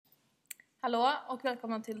Hallå och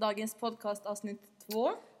välkomna till dagens podcast avsnitt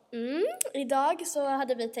 2. Idag så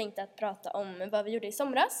hade vi tänkt att prata om vad vi gjorde i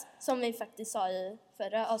somras, som vi faktiskt sa i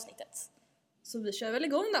förra avsnittet. Så vi kör väl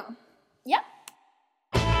igång då. Ja!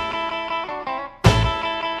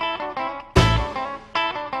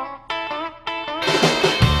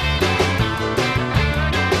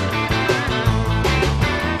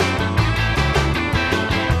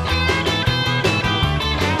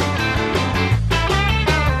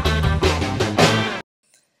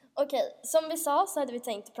 Okej, som vi sa så hade vi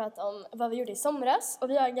tänkt att prata om vad vi gjorde i somras. Och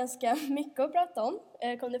vi har ganska mycket att prata om,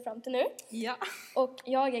 kom det fram till nu. Ja. Och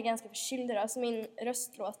jag är ganska förkyld idag, så min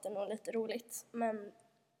röst låter nog lite roligt. Men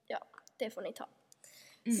ja, det får ni ta.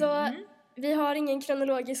 Så vi har ingen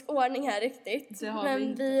kronologisk ordning här riktigt.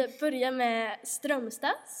 Men vi börjar med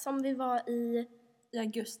Strömstad som vi var i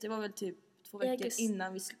augusti. Det var väl typ 2 veckor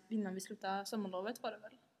innan vi slutade sommarlovet var det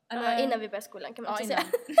väl? Eller? Innan vi började skolan kan man säga.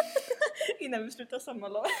 Innan vi slutade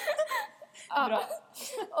sommarlovet. Ja. Bra.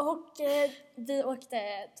 Och vi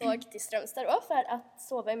åkte tåg till Strömstad då för att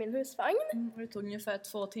sova i min husvagn. Det tog ungefär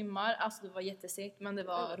 2 timmar. Alltså det var jättesegt men det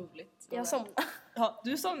var roligt. Jag somnade. Ja,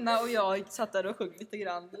 du somnade och jag satt där och sjöng lite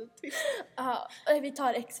grann. Ja, vi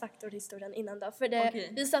tar X-Factor-historien innan då. För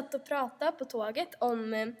vi satt och pratade på tåget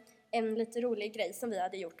om en lite rolig grej som vi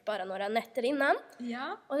hade gjort bara några nätter innan.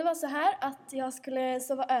 Ja. Och det var så här att jag skulle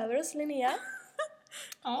sova över hos Linnea.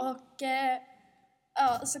 Ja.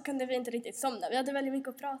 Och så kunde vi inte riktigt somna. Vi hade väldigt mycket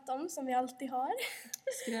att prata om som vi alltid har.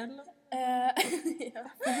 Skräll. Ja.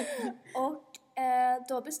 Och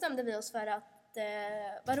då bestämde vi oss för att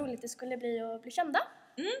vad roligt det skulle bli att bli kända.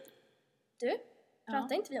 Du,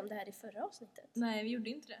 pratade inte vi om det här i förra avsnittet? Nej, vi gjorde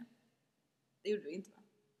inte det. Det gjorde vi inte va?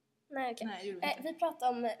 Nej, okej. Nej, det gjorde vi inte. Vi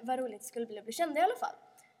pratade om vad roligt det skulle bli att bli kända i alla fall.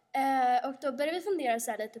 Och då började vi fundera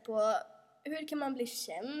så här lite på hur kan man bli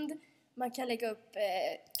känd? Man kan lägga upp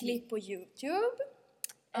klipp på YouTube.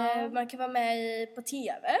 Man kan vara med på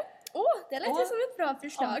TV. Det lät ju som ett bra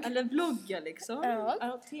förslag. Eller vlogga liksom.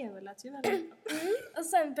 Ja. TV lät ju väldigt bra. Och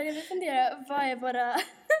sen började vi fundera,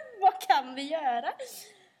 vad kan vi göra?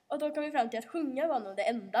 Och då kom vi fram till att sjunga var nog det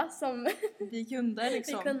enda som vi kunde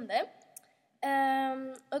liksom. vi kunde.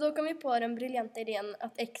 Och då kom vi på den briljanta idén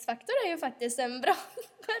att X-Factor är ju faktiskt en bra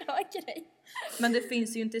grej. Men det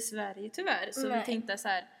finns ju inte i Sverige tyvärr. Så vi tänkte så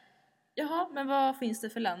här. Jaha, men vad finns det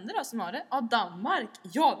för länder då som har det? Ja, Danmark.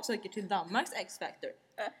 Jag söker till Danmarks X-Factor.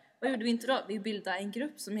 Vad gjorde vi inte då? Vi bildade en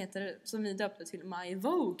grupp som vi döpte till My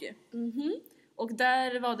Vogue. Och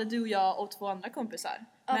där var det du och jag och 2 andra kompisar.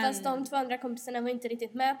 Ja, fast de 2 andra kompisarna var inte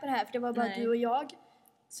riktigt med på det här. För det var bara du och jag.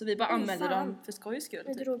 Så vi bara anmälde dem för skojs skull.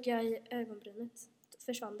 Nu drog jag i ögonbrynet.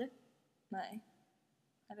 Försvann det? Nej.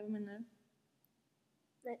 Eller vad menar du?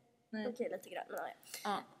 Nej. Okej, lite grann.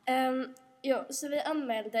 Ja. Ja, så vi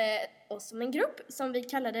anmälde oss som en grupp som vi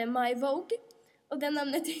kallade My Vogue. Och det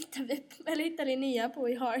namnet hittade Linnea på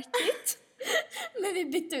i Heartit. Men vi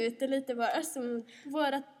bytte ut det lite bara. Så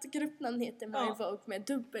vårat gruppnamn heter My Vogue med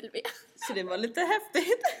W. Så det var lite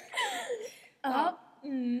häftigt. Ja.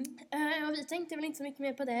 Och vi tänkte väl inte så mycket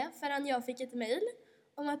mer på det förrän jag fick ett mejl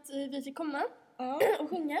om att vi fick komma och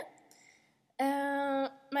sjunga.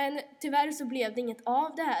 Men tyvärr så blev det inget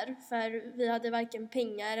av det här. För vi hade varken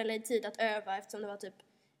pengar eller tid att öva eftersom det var typ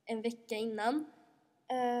en vecka innan.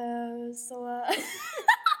 Så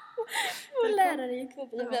vår lärare gick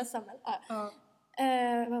förbi och vi har samman.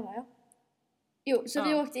 Vad var jag? Jo, så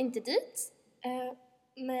vi åkte inte dit.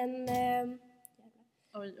 Men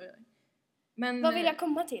Oj. Men, vad vill jag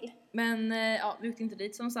komma till? Men vi åkte inte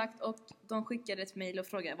dit som sagt. Och de skickade ett mejl och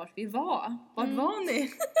frågade vart vi var. Vart var ni?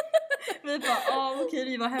 Vi bara, okej,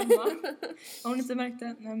 vi var hemma. Har ni inte märkt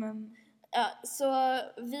det? Nej, men... Ja, så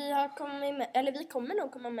vi har kommit med, eller vi kommer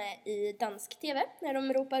nog komma med i dansk TV när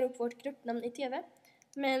de ropar upp vårt gruppnamn i TV.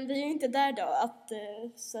 Men vi är ju inte där då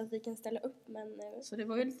så att vi kan ställa upp. Så det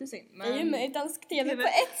var ju lite synd. Men... Vi är ju med i dansk TV på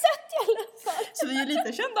ett sätt i alla fall. Så vi är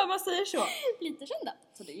lite kända om man säger så. Lite kända.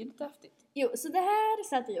 Så det är ju lite häftigt. Jo, så det här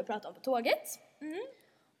satt vi och pratade om på tåget.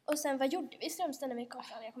 Och sen vad gjorde vi i Strömstad när vi kom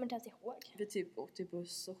fram? Jag kommer inte ens ihåg. Vi typ åkte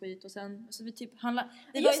buss och skit och sen så vi typ handlade.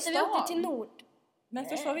 Vi åkte till Nord. Men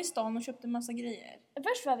först var vi i stan och köpte en massa grejer.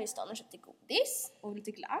 Först var vi i stan och köpte godis. Och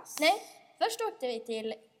lite glass. Nej, först åkte vi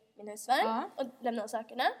till min husvagn och lämnade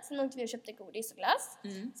sakerna. Sen åkte vi och köpte godis och glass.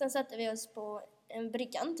 Sen satte vi oss på en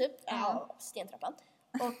bryggan typ. Stentrappan.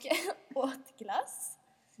 Och åt glass.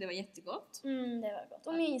 Det var jättegott. Det var gott.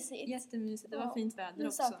 Och mysigt. Jättemysigt. Det var fint väder nu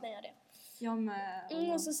också. Nu saknar jag det. Jag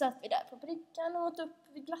med. Och så satt vi där på bryggan och åt upp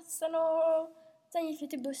glassen och sen gick vi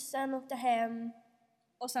till bussen och åkte hem.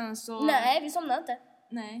 Och sen så... Nej, vi somnade inte.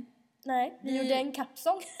 Nej. Nej, vi gjorde en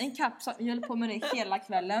kapsång. En kapsång, vi höll på med det hela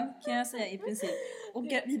kvällen kan jag säga i princip. Och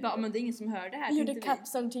vi bara, men det är ingen som hör det här. Vi gjorde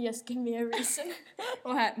kapsång till Just Give Me A Reason.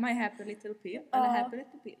 Och här, My Happy Little Pill, eller Happy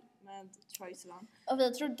Little Pill med Troye Sivan. Och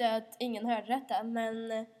vi trodde att ingen hörde detta, men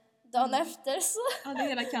dagen efter så... hade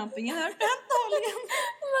hela campingen hört det antagligen.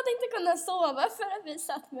 Man hade inte kunnat sova för att vi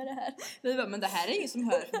satt med det här. Vi bara, men det här är ingen som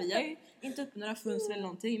hör, för vi har ju inte upp några fönster eller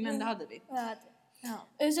någonting, men det hade vi.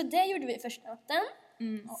 Ja. Så det gjorde vi första natten.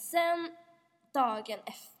 Sen dagen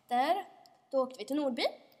efter, då åkte vi till Nordby.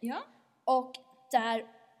 Ja. Och där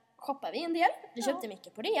shoppade vi en del. Vi köpte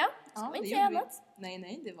mycket på det. Ska man inte säga annat.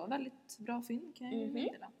 Nej, det var väldigt bra film kan jag ju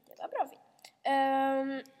meddela. Det var bra film.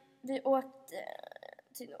 Vi åkte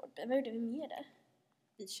till Nordby. Vad gjorde vi mer där?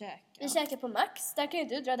 Vi käkade på Max. Där kan ju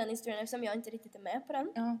du dra den historien eftersom jag inte riktigt är med på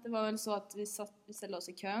den. Ja, det var väl så att vi ställde oss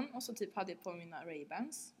i kön och så typ hade jag på mina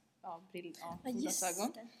Ray-Bans. Ja,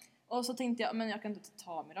 solglasögon. Och så tänkte jag, men jag kan inte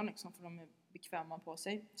ta av mig dem liksom, för de är bekväma på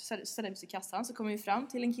sig. Så ställde vi oss i kassan, så kom vi fram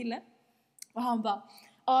till en kille. Och han bara,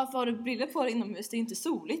 vad har du briller på dig inomhus? Det är inte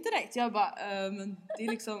soligt direkt. Jag bara, men det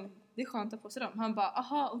är liksom, det är skönt att ha på sig dem. Han bara,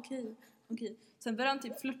 aha, okej. Sen började han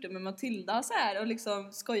typ flirta med Matilda så här och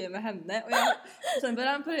liksom skoja med henne. Och sen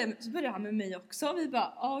började han med mig också. Och vi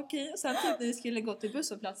bara, okej. Och sen typ när vi skulle gå till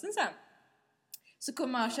busshållplatsen sen, så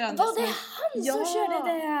kommer han körandes med... Var det han som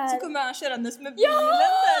körde det här? Så kommer han körandes med bilen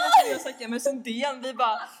där. Och jag snackade med Sundén. Vi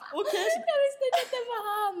bara, okej. Jag visste inte att det var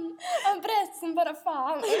han. Han berättade som bara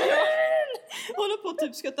fan. Håller på att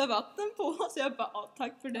typ skutta vatten på. Så jag bara,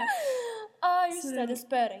 tack för det. Just det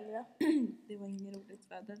spöregnade. Det var inget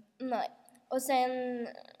roligt väder. Nej. Och sen...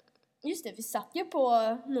 Just det, vi satt ju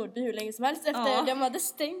på Nordby hur länge som helst efter de hade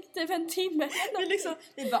stängt typ en timme.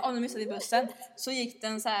 Vi bara, nu missade vi bussen. Så gick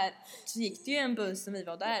det ju en buss när vi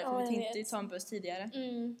var där. För vi tänkte ju ta en buss tidigare.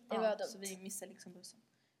 Det var dumt. Så vi missade liksom bussen.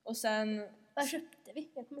 Och sen... Vad köpte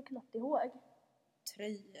vi? Jag kommer knappt ihåg.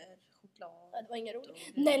 Tröjor, choklad. Ja, det var inga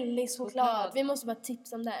roligt. Nellys choklad. Vi måste bara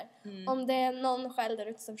tipsa om det här. Om det är någon själv där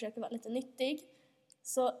ute som försöker vara lite nyttig,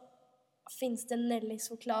 så finns det Nellys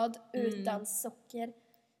choklad utan socker.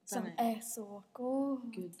 Som är så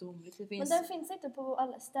god. Gudomligt. Men den finns inte på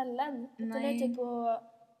alla ställen. Den är typ på...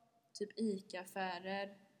 Typ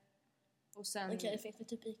Ica-affärer. Och sen... Okej, det finns väl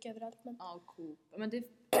typ Ica överallt. Men... Ja, Coop. Men det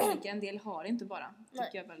en del har inte bara. Tycker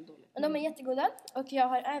jag är väldigt dåligt. Men de är jättegoda. Och jag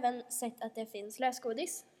har även sett att det finns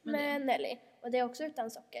lösgodis med Nelly. Och det är också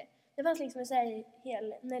utan socker. Det fanns liksom en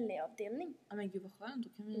hel Nelly-avdelning. Ja, men gud vad skönt. Då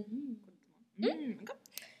kan vi...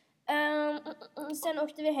 Sen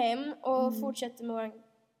åkte vi hem och fortsatte med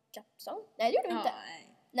vår kapsång. Nej, det gjorde vi inte.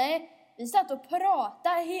 Nej, vi satt och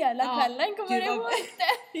pratade hela kvällen. Kommer du ihåg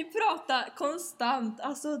det? Vi pratade konstant.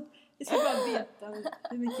 Alltså, vi ska bara veta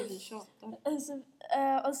hur mycket vi tjatar.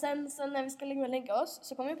 Och sen så när vi skulle lägga oss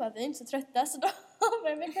så kom vi på att vi är inte så trötta. Så då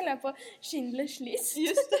började vi kolla på Schindler's List.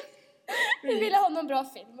 Just det. Vi ville ha någon bra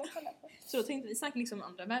film att kolla på. Så då tänkte vi snacka liksom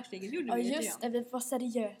andra världskriget. Gjorde vi just det, vi var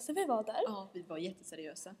seriösa vi var där. Ja, vi var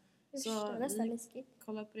jätteseriösa. Så det var nästan läskigt.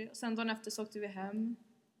 Kolla på det. Och sen dagen efter så åkte vi hem.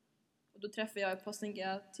 Och då träffade jag ett par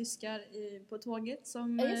snygga tyskar på tåget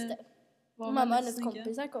som... Ja, just det. Mamma och hennes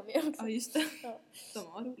kompisar kom ju också. Ja, just det. Ja.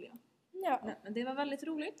 De var roliga. Ja. Nej, men det var väldigt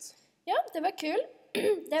roligt. Ja, det var kul.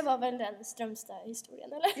 Det var väl den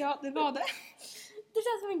Strömstad-historien, eller? Ja, det var det. Det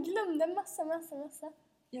känns som vi glömde massa.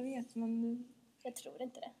 Jag vet, men... Jag tror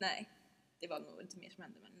inte det. Nej, det var nog inte mer som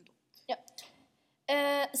hände, men ändå. Ja.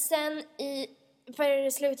 Sen för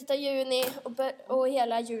slutet av juni och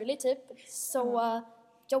hela juli typ så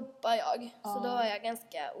jobbar jag. Så då var jag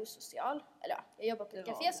ganska osocial. Eller jag jobbar på ett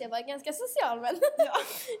café så jag var ganska social, men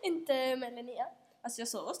inte med Linnea. Alltså jag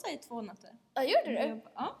sov hos dig 2 nätter. Ja, gjorde du?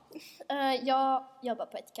 Ja. Jag jobbar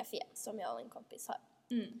på ett café som jag och en kompis har.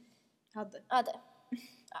 Hade.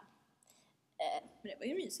 Ja. Men det var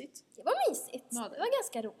ju mysigt. Det var mysigt. Det var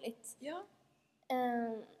ganska roligt. Ja.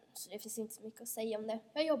 Så det finns inte så mycket att säga om det.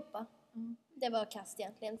 Jag jobbar. Det var kast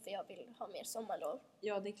egentligen för jag vill ha mer sommarlov.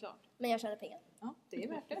 Ja, det är klart. Men jag tjänar pengar. Ja, det är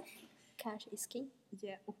värt det. Cash is king.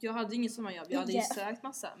 Yeah. Och jag hade inget sommarjobb. Jag hade ju sökt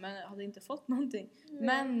massa, men jag hade inte fått någonting.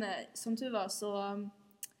 Men som tur var så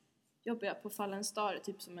jobbar jag på Fallen Star,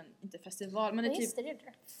 typ som inte festival, men det är typ... det är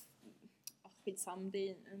det. Skitsam, det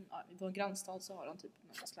är i vår grannstad så har de typ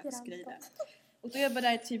någon slags grej där. Och då jobbade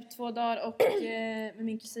jag i typ 2 dagar och med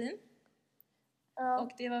min kusin.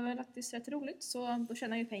 Och det var väl faktiskt rätt roligt, så då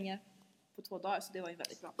tjänade jag pengar på 2 dagar, så det var ju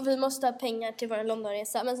väldigt bra. Och vi måste ha pengar till vår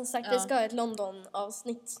Londonresa, men som sagt vi ska ha ett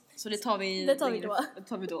London-avsnitt. Så det tar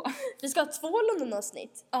vi då. Vi ska ha 2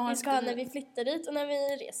 London-avsnitt. Vi ska ha när vi flyttar dit och när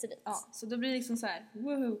vi reser dit. Ja, så då blir det liksom så här,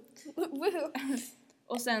 woohoo.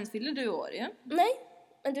 Och sen fyller du år ju. Nej,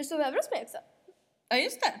 men du sov över hos mig också. Ja,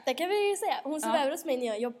 just det. Det kan vi säga. Hon sov över hos mig när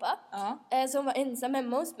jag jobbade. Ja. Så hon var ensam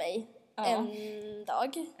hemma hos mig en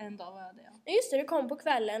dag. En dag var jag det, Ja, just det, du kom på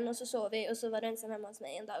kvällen och så sov vi och så var du ensam hemma hos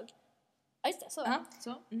mig en dag. Ja, just det, så. Ja,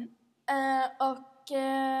 så. Mm.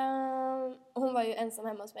 Hon var ju ensam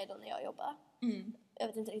hemma hos mig då när jag jobbade. Mm. Jag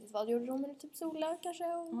vet inte riktigt vad gjorde hon, men typ sola kanske.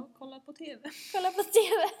 Och... Ja, kolla på TV. Kolla på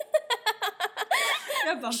TV.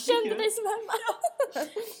 Jag bara, kände dig som hemma.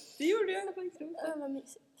 Det gjorde jag faktiskt. Det var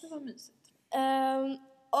mysigt. Det var mysigt.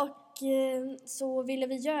 Så ville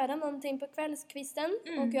vi göra någonting på kvällskvisten.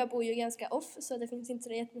 Och jag bor ju ganska off, så det finns inte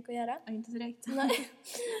så jättemycket att göra. Ja, inte direkt. Nej.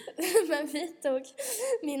 Men vi tog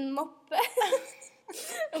min moppe.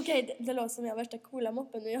 Okej, det låter som jag har värsta coola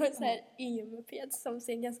moppen nu. Jag har en sån här EU-moped som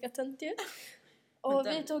ser ganska töntig ut. Och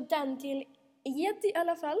vi tog den till Ed i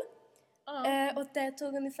alla fall. Och det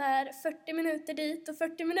tog ungefär 40 minuter dit och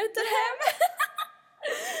 40 minuter hem.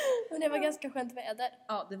 Och det var ganska skönt väder.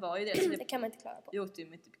 Ja, det var ju det. Det kan man inte klara på. Jag åkte ju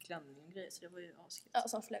med typ klänning och grejer, så det var ju askigt. Ja,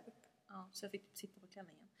 som flög upp. Ja, så jag fick sitta på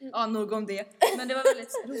klänningen. Ja, nog om det. Men det var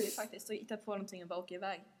väldigt roligt faktiskt att hitta på någonting och bara åka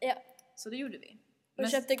iväg. Ja. Så det gjorde vi. Och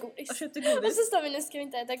köpte godis. Och så sa vi, nu ska vi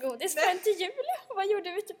inte äta godis förrän till jul. Och vad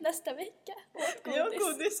gjorde vi typ nästa vecka?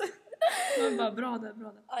 Godis. Man bara, bra där.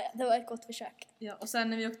 Ja, det var ett gott försök. Ja, och sen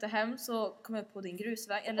när vi åkte hem så kom jag på din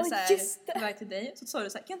grusväg. Eller på väg till dig. Så sa du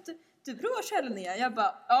så här, kan inte du prova att köra ner? Jag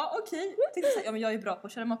bara, ja okej. Jag tänkte så här, ja men jag är bra på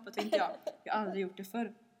att köra moppe, tänkte jag. Jag har aldrig gjort det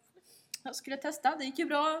förr. Jag skulle testa, det gick ju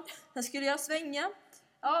bra. Sen skulle jag svänga.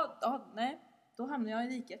 Nej. Då hamnade jag i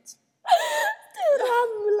diket. Du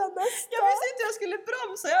ramlade nästan. Jag visste inte jag skulle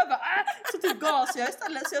bromsa. Jag bara, så typ gasade jag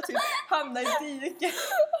istället. Så jag typ hamnade i diket.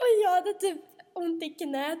 Och jag hade typ ont i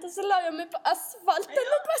knät. Och så la jag mig på asfalten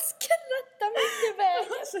och bara skrattade mitt i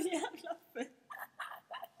vägen. Så jävla fett.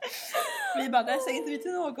 Vi bara, det säger inte vi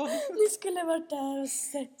till någon. Ni skulle varit där och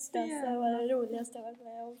sett. Det var det roligaste jag varit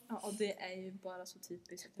med om. Ja, och det är ju bara så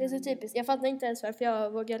typiskt. Det är så typiskt. Jag fattar inte ens varför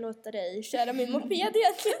jag vågar låta dig köra min moped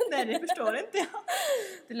egentligen. Nej, det förstår inte jag.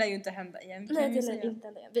 Det lär ju inte hända igen. Nej, det lär inte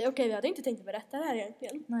hända igen. Okej, vi hade inte tänkt att berätta det här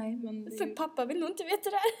egentligen. Nej, men... För pappa vill nog inte veta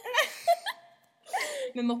det här.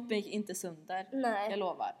 Men moppen gick inte sönder. Nej. Jag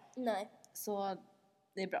lovar. Nej. Så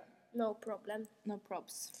det är bra. No problem. No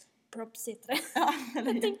props. Props heter det. Ja,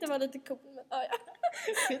 jag tänkte det var lite cool, men ja.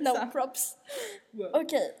 No props. Wow.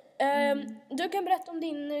 Okej. Du kan berätta om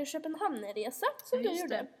din Köpenhamn-resa som du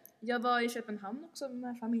gjorde. Jag var i Köpenhamn också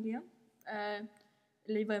med familjen.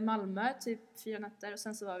 Vi var i Malmö typ 4 nätter och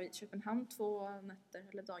sen så var vi i Köpenhamn 2 nätter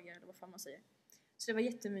eller dagar eller vad fan man säger. Så det var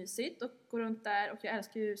jättemysigt att gå runt där och jag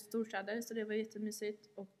älskar ju storstäder så det var jättemysigt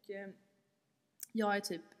och jag är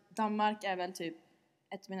typ, Danmark är väl typ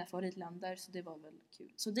ett av mina favoritländer så det var väl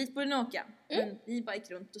kul. Så dit borde ni åka. Men vi bara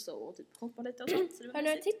gick runt och så och typ hoppade lite och sånt. Så det var har du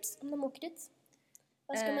några tips om de åker dit?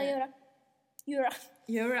 Vad ska man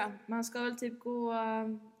göra? Man ska väl typ gå,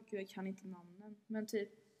 gud jag kan inte namnen, men typ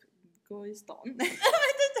gå i stan. Jag vet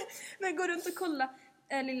inte. Men gå runt och kolla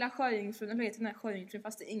lilla sjöjungfrun, eller vet den här sjöjungfrun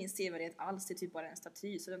fast det är ingen sevärdhet alls, det är typ bara en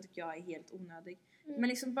staty så den tycker jag är helt onödig. Men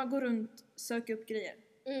liksom bara gå runt, söka upp grejer.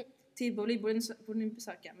 Tivoli borde ni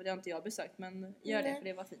besöka, men det har inte jag besökt, men gör det för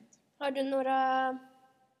det var fint. Har du några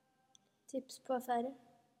tips på affärer?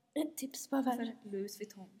 Louis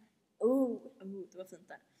Vuitton. Det var fint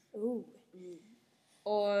där.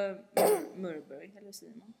 Och Murberg, eller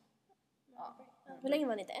Simon. Ja. Hur länge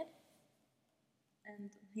var ni där?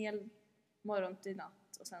 En hel morgon till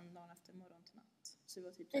natt och sen dagen efter morgon till natt. Så det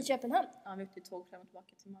var typ i Köpenhamn? Ja, vi åkte tåg fram och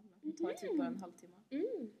tillbaka till Malmö. Det tar typ bara en halvtimme.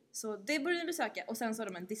 Så det borde ni besöka. Och sen så har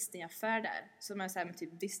de en Disney-affär där. Som är så här med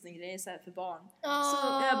typ Disney-grejer så här för barn. Så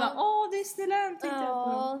jag bara, Disneyland tänkte jag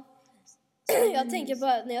på. Jag tänker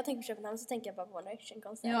bara, när jag tänker på Köpenhamn så tänker jag bara på One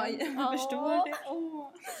Direction-konserten. Ja, jag förstår det.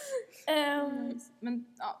 Nice.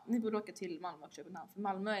 Men ja, ni borde åka till Malmö och Köpenhamn. För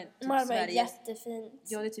Malmö är typ Malmö är jättefint.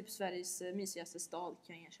 Ja, det är typ Sveriges mysigaste stad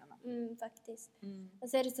kan jag erkänna. Faktiskt. Och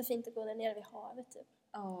så är det så fint att gå där nere vid havet typ.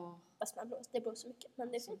 Fast det blåser så mycket,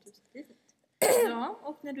 men det är fint. Det är fint. Ja,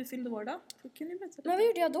 och när du fyllde år då? Kan ni berätta lite? Men vad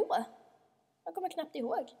gjorde jag då? Jag kommer knappt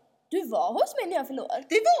ihåg. Du var hos mig när jag fyllde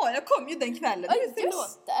år. Jag kom ju den kvällen.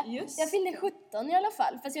 Just det. Jag fyllde 17 i alla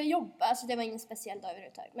fall. Fast jag jobbade, alltså det var ingen speciell dag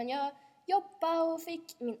överhuvudtaget. Men jag jobbade och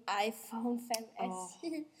fick min iPhone 5S.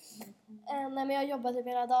 Nej, men jag jobbade typ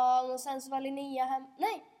hela dagen. Och sen så var Linnea hem.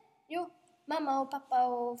 Mamma och pappa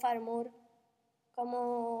och farmor kom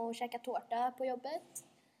och käkade tårta på jobbet.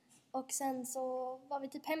 Och sen så var vi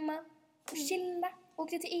typ hemma och chilla.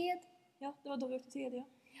 Åkte till Ed. Ja, det var då vi åkte till Ed, ja.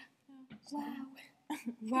 Wow.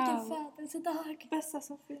 Vilken födelsedag. Bästa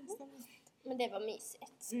som finns. Men det var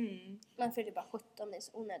mysigt. Man fyller bara 17 i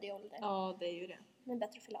så onödig ålder. Ja, det är ju det. Men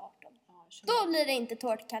bättre att fylla 18. Ja, då blir det inte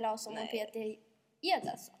tårtkalas om man petar Är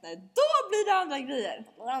det så? Nej, då blir det andra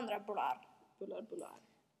grejer. Några andra bullar. Bullar.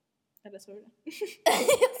 Eller så det.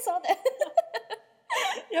 Jag sa det.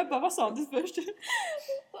 Jag bara, vad sa du först?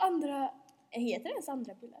 Och andra... Heter det ens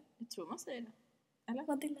andra bullar? Jag tror man säger det. Eller?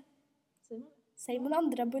 Matilda. Säger man det? Säger man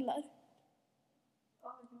andra bullar?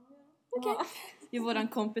 Okej. Ja. Jo, våran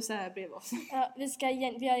kompis är här bredvid oss. Ja,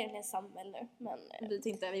 vi har egentligen samhäll nu. Men, Vi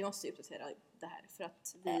tänkte att vi måste uppdatera det här. För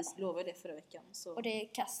att vi lovade det förra veckan. Så... Och det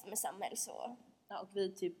är kast med samhäll så... Ja, och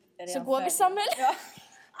vi typ är Så redan går vi samhäll. Ja.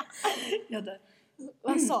 Ja, där.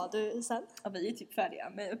 Vad sa du sen? Ja, vi är typ färdiga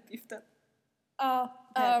med uppgiften.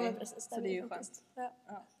 Ja, men precis. Så det är ju skönt.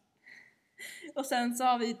 Ja. Och sen så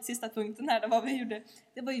har vi sista punkten här, vad vi gjorde.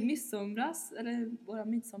 Det var ju midsomras, eller våra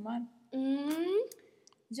midsommar.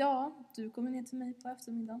 Ja, du kommer ner till mig på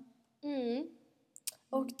eftermiddagen.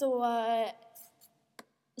 Och då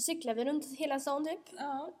cyklade vi runt hela stan typ.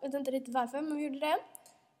 Ja. Jag vet inte riktigt varför, men vi gjorde det.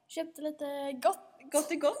 Köpte lite gott.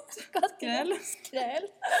 Skräll.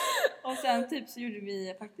 Och sen typ så gjorde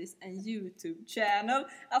vi faktiskt en YouTube-channel.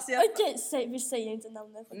 Alltså Okej, vi säger inte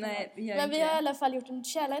namnet. Nej, vi gör men inte vi har det. i alla fall gjort en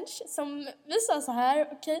challenge som vi sa så här.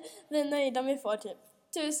 Okej, vi är nöjda om vi får typ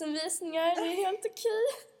 1000 visningar. Det är helt okej.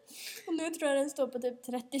 Och nu tror jag den står på typ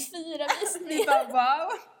 34 visningar. Vi bara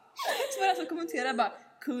wow. Så var det som kommenterade bara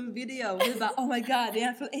cool video. Vi bara oh my god, det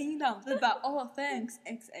är från England. Vi bara oh thanks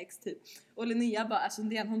XX typ. Och Linnea bara alltså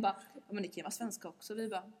hon bara men det kan ju vara svenska också. Vi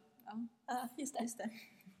bara ja just det.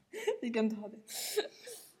 Vi kan ta det.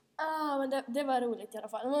 Men det var roligt i alla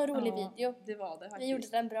fall. Det var en rolig video. Det var det faktiskt. Vi gjorde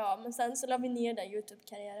den bra, men sen så la vi ner den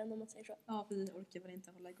YouTube-karriären om man säger så. Ja, för vi orkar väl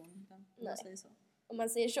inte hålla igång den om man säger så. Om man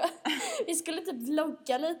säger så. Vi skulle typ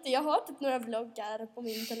vlogga lite. Jag har typ några vloggar på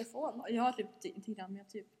min telefon. Jag har typ Instagram, jag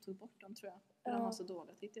typ tog bort dem tror jag. För de var så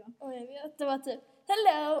dåliga tyckte jag. Och jag vet, det var typ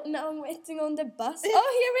hello, now I'm waiting on the bus. Oh,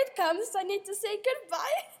 here it comes, I need to say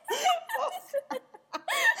goodbye.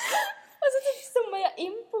 Och så typ zoomar jag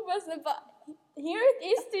in på bussen och bara here it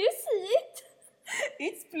is, do you see it?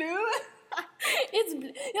 It's blue. It's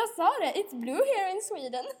blue. Jag sa det, it's blue here in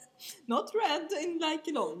Sweden. Not red in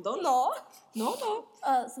like London. No.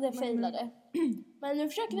 Så det failade. Men nu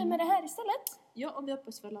försöker vi med det här istället. Ja, och vi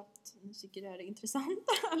hoppas väl att ni tycker det här är intressant.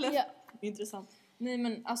 Eller? Ja. Intressant. Nej,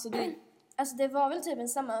 men alltså det... Alltså det var väl typ en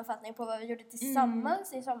sammanfattning på vad vi gjorde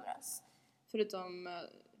tillsammans i somras. Förutom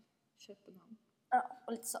Köpenhamn. Ja,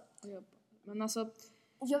 och lite så. Men alltså...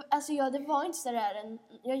 Det var inte sådär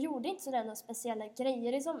jag gjorde inte sådär några speciella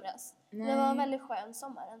grejer i somras. Nej. Det var en väldigt skön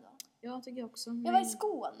sommar ändå. Jag tycker också. Jag var i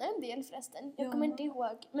Skåne en del förresten. Jag kommer inte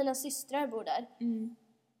ihåg. Mina systrar bor där.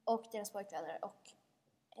 Och deras pojkvänner och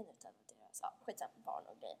en utav deras skitsamma barn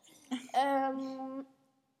och grejer.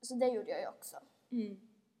 Så det gjorde jag ju också.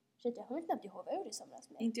 Shit, jag kommer knappt ihåg vad jag gjorde i somras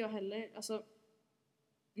med. Inte jag heller. Alltså,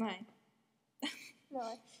 nej.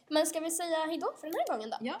 Men ska vi säga hejdå för den här gången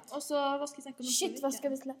då? Ja, och så vad ska vi snacka om? Shit, vad ska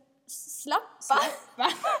vi slappa?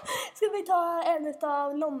 Ska vi ta en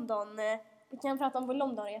av London? Vi kan prata om vår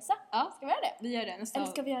Londonresa. Ja, ska vi göra det? Vi gör det nästa.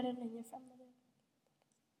 Eller ska vi göra det längre fram?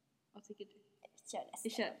 Vad tycker du? Vi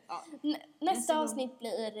kör Ja. Nästa avsnitt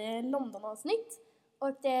blir London-avsnitt.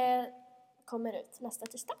 Och det kommer ut nästa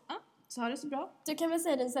tisdag. Ja, så har det så bra. Du kan väl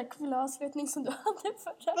säga den så här coola avslutning som du hade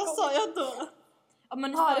förra gången. Vad sa jag då? Ja,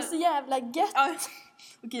 men ha det så jävla gött. Ja.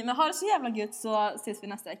 Okej, men ha det så jävla gött så ses vi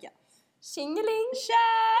nästa vecka. Tjingeling! Tja!